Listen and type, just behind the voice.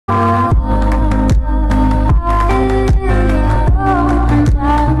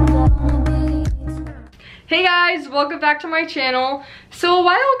welcome back to my channel. So a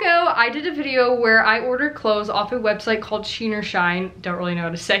while ago, I did a video where I ordered clothes off a website called Shein or Shine. Don't really know how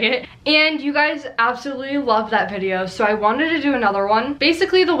to say it. And you guys absolutely loved that video, so I wanted to do another one.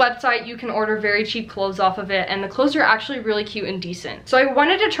 Basically, the website, you can order very cheap clothes off of it, and the clothes are actually really cute and decent. So I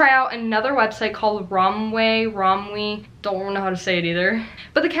wanted to try out another website called Romwe. Don't know how to say it either.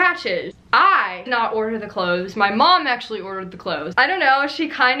 But the catch is, I did not order the clothes. My mom actually ordered the clothes. I don't know, she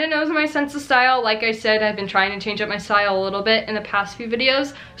kind of knows my sense of style. Like I said, I've been trying to change up my style a little bit in the past few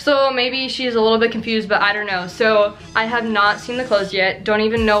videos. So maybe she's a little bit confused, but I don't know. So I have not seen the clothes yet. Don't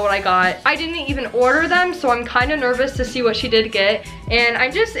even know what I got. I didn't even order them, so I'm kind of nervous to see what she did get. And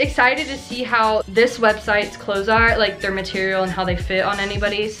I'm just excited to see how this website's clothes are, like their material and how they fit on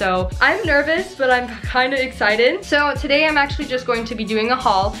anybody. So I'm nervous, but I'm kind of excited. So today I'm actually just going to be doing a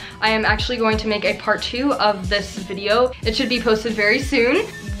haul. I am actually going to make a part 2 of this video. It should be posted very soon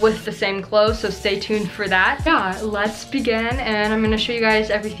with the same clothes, so stay tuned for that. Yeah, let's begin, and I'm gonna show you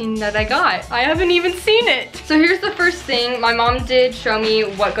guys everything that I got. I haven't even seen it. So here's the first thing. My mom did show me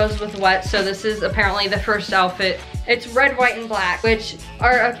what goes with what, so this is apparently the first outfit. It's red, white, and black, which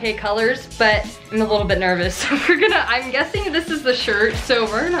are okay colors, but I'm a little bit nervous. So I'm guessing this is the shirt, so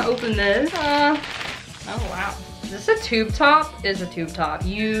we're gonna open this. Oh wow. Is this a tube top? It is a tube top.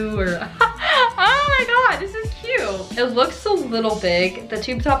 Oh my god, this is cute. It looks a little big. The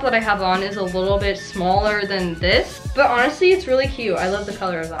tube top that I have on is a little bit smaller than this, but honestly, it's really cute. I love the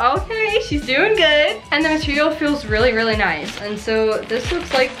color of that. Okay, she's doing good. And the material feels really, really nice. And so this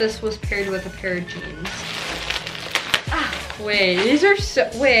looks like this was paired with a pair of jeans. Wait, these are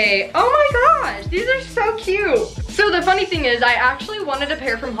oh my gosh, these are so cute. So the funny thing is, I actually wanted a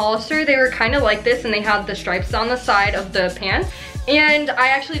pair from Hollister. They were kind of like this, and they had the stripes on the side of the pants. And I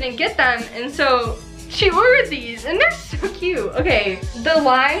actually didn't get them, and so she ordered these, and they're so cute. Okay, the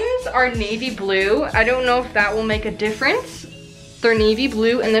lines are navy blue. I don't know if that will make a difference. They're navy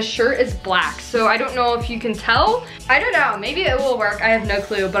blue, and the shirt is black, so I don't know if you can tell. I don't know, maybe it will work, I have no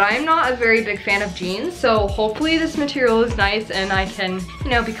clue, but I'm not a very big fan of jeans, so hopefully this material is nice and I can,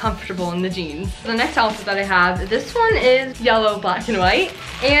 you know, be comfortable in the jeans. The next outfit that I have, this one is yellow, black, and white,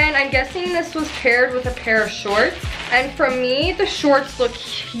 and I'm guessing this was paired with a pair of shorts, and for me, the shorts look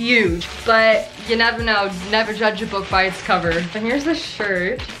huge, but you never know, never judge a book by its cover. And here's the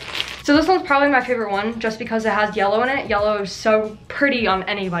shirt. So this one's probably my favorite one just because it has yellow in it. Yellow is so pretty on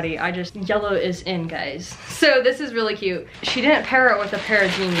anybody. Yellow is in, guys. So this is really cute. She didn't pair it with a pair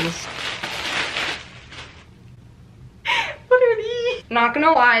of jeans. What are these? Not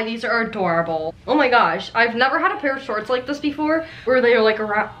gonna lie, these are adorable. Oh my gosh, I've never had a pair of shorts like this before where they are like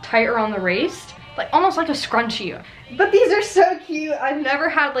tight around the waist. Like almost like a scrunchie. But these are so cute. I've never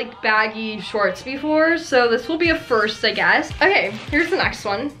had like baggy shorts before, so this will be a first, I guess. Okay, here's the next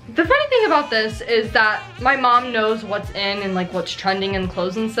one. The funny thing about this is that my mom knows what's in and like what's trending in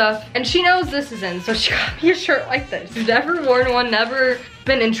clothes and stuff, and she knows this is in, so she got me a shirt like this. Never worn one, never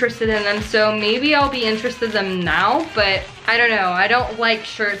been interested in them, so maybe I'll be interested in them now, but I don't know. I don't like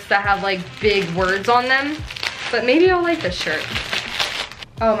shirts that have like big words on them, but maybe I'll like this shirt.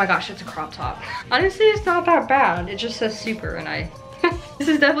 Oh my gosh, it's a crop top. Honestly, it's not that bad. It just says super, and this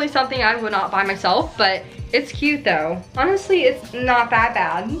is definitely something I would not buy myself, but it's cute though. Honestly, it's not that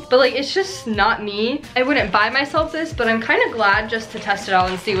bad, but like, it's just not me. I wouldn't buy myself this, but I'm kind of glad just to test it out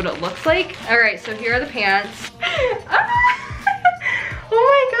and see what it looks like. All right, so here are the pants.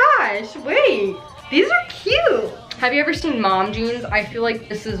 Oh my gosh, wait, these are cute. Have you ever seen mom jeans? I feel like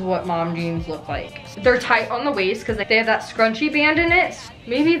this is what mom jeans look like. They're tight on the waist because they have that scrunchy band in it.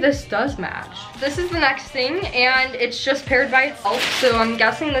 Maybe this does match. This is the next thing, and it's just paired by itself, so I'm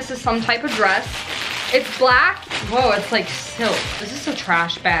guessing this is some type of dress. It's black. Whoa, it's like silk. Is this a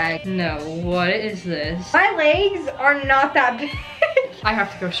trash bag? No, what is this? My legs are not that big. I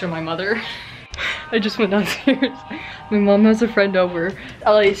have to go show my mother. I just went downstairs. My mom has a friend over,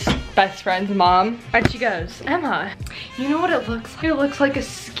 Ellie's best friend's mom, and she goes, Emma, you know what it looks like? It looks like a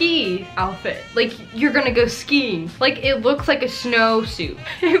ski outfit. Like you're gonna go skiing. Like it looks like a snowsuit.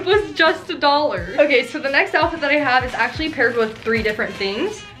 It was just $1. Okay, so the next outfit that I have is actually paired with 3 different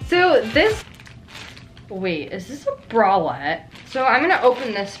things. So this, wait, is this a bralette? So I'm gonna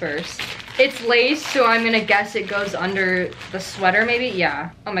open this first. It's lace, so I'm gonna guess it goes under the sweater maybe?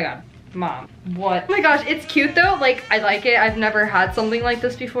 Yeah, oh my god. Mom, what? Oh my gosh, it's cute though. Like, I like it. I've never had something like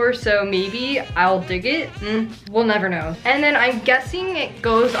this before, so maybe I'll dig it. We'll never know. And then I'm guessing it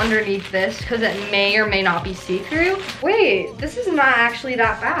goes underneath this because it may or may not be see-through. Wait, this is not actually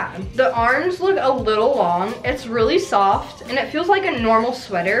that bad. The arms look a little long. It's really soft, and it feels like a normal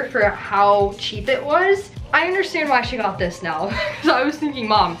sweater for how cheap it was. I understand why she got this now. So I was thinking,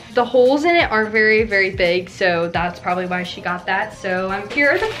 Mom, the holes in it are very, very big, so that's probably why she got that. So here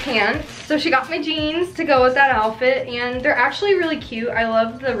are the pants. So she got my jeans to go with that outfit, and they're actually really cute. I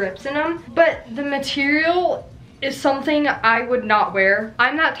love the rips in them, but the material is something I would not wear.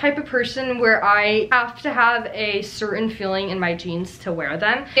 I'm that type of person where I have to have a certain feeling in my jeans to wear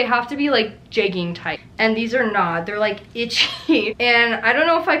them. They have to be like jegging type, and these are not. They're like itchy, and I don't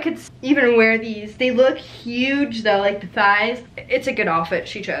know if I could even wear these. They look huge though, like the thighs. It's a good outfit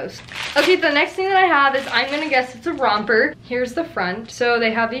she chose. Okay, the next thing that I have is, I'm gonna guess it's a romper. Here's the front. So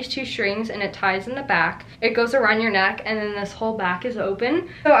they have these 2 strings and it ties in the back. It goes around your neck, and then this whole back is open.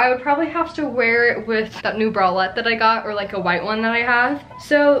 So I would probably have to wear it with that new bralette that I got, or like a white one that I have.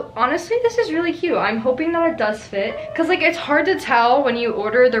 So honestly, this is really cute. I'm hoping that it does fit, because like it's hard to tell when you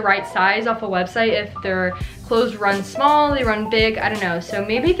order the right size off a website if their clothes run small, they run big, I don't know. So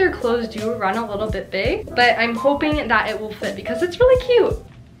maybe their clothes do run a little bit big, but I'm hoping that it will fit because it's really cute.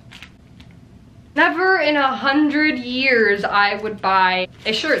 Never in 100 years I would buy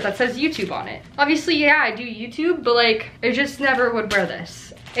a shirt that says YouTube on it. Obviously, yeah, I do YouTube, but like, I just never would wear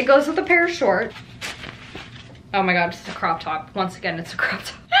this. It goes with a pair of shorts. Oh my god, it's a crop top. Once again, it's a crop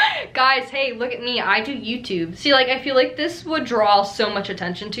top. Guys, hey, look at me. I do YouTube. See, like, I feel like this would draw so much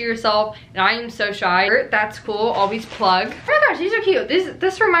attention to yourself, and I am so shy. That's cool. Always plug. Oh my gosh, these are cute.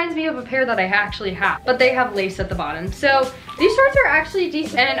 This reminds me of a pair that I actually have, but they have lace at the bottom. So these shorts are actually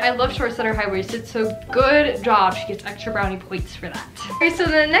decent, and I love shorts that are high-waisted, so good job. She gets extra brownie points for that. Okay, so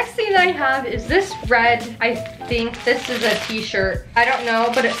the next thing that I have is this red. I think this is a t-shirt. I don't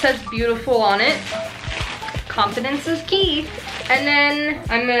know, but it says beautiful on it. Confidence is key. And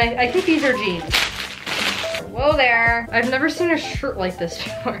then I think these are jeans. Whoa there. I've never seen a shirt like this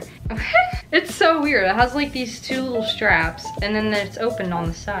before. It's so weird. It has like these 2 little straps, and then it's open on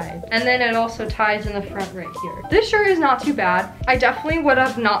the side. And then it also ties in the front right here. This shirt is not too bad. I definitely would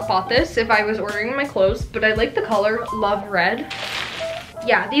have not bought this if I was ordering my clothes, but I like the color. Love red.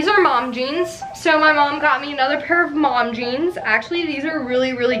 Yeah, these are mom jeans. So my mom got me another pair of mom jeans. Actually, these are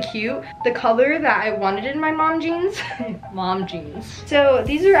really, really cute. The color that I wanted in my mom jeans. Mom jeans. So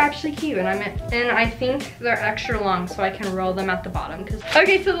these are actually cute, and I think they're extra long, so I can roll them at the bottom.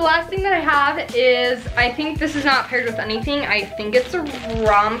 Okay, so the last thing that I have is, I think this is not paired with anything. I think it's a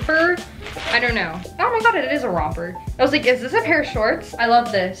romper. I don't know. Oh my god, it is a romper. I was like, is this a pair of shorts? I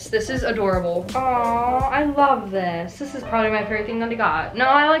love this. This is adorable. Aww, I love this. This is probably my favorite thing that I got. No,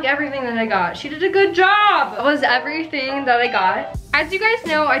 I like everything that I got. She did a good job. That was everything that I got. As you guys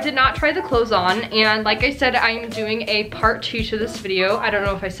know, I did not try the clothes on, and like I said, I am doing a part 2 to this video. I don't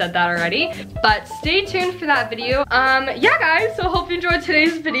know if I said that already, but stay tuned for that video. Yeah guys, so hope you enjoyed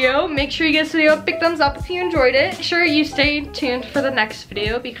today's video. Make sure you give this video a big thumbs up if you enjoyed it. Make sure you stay tuned for the next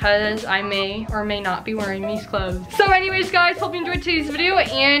video, because I may or may not be wearing these clothes. So anyways guys, hope you enjoyed today's video,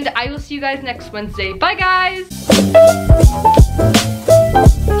 and I will see you guys next Wednesday. Bye guys!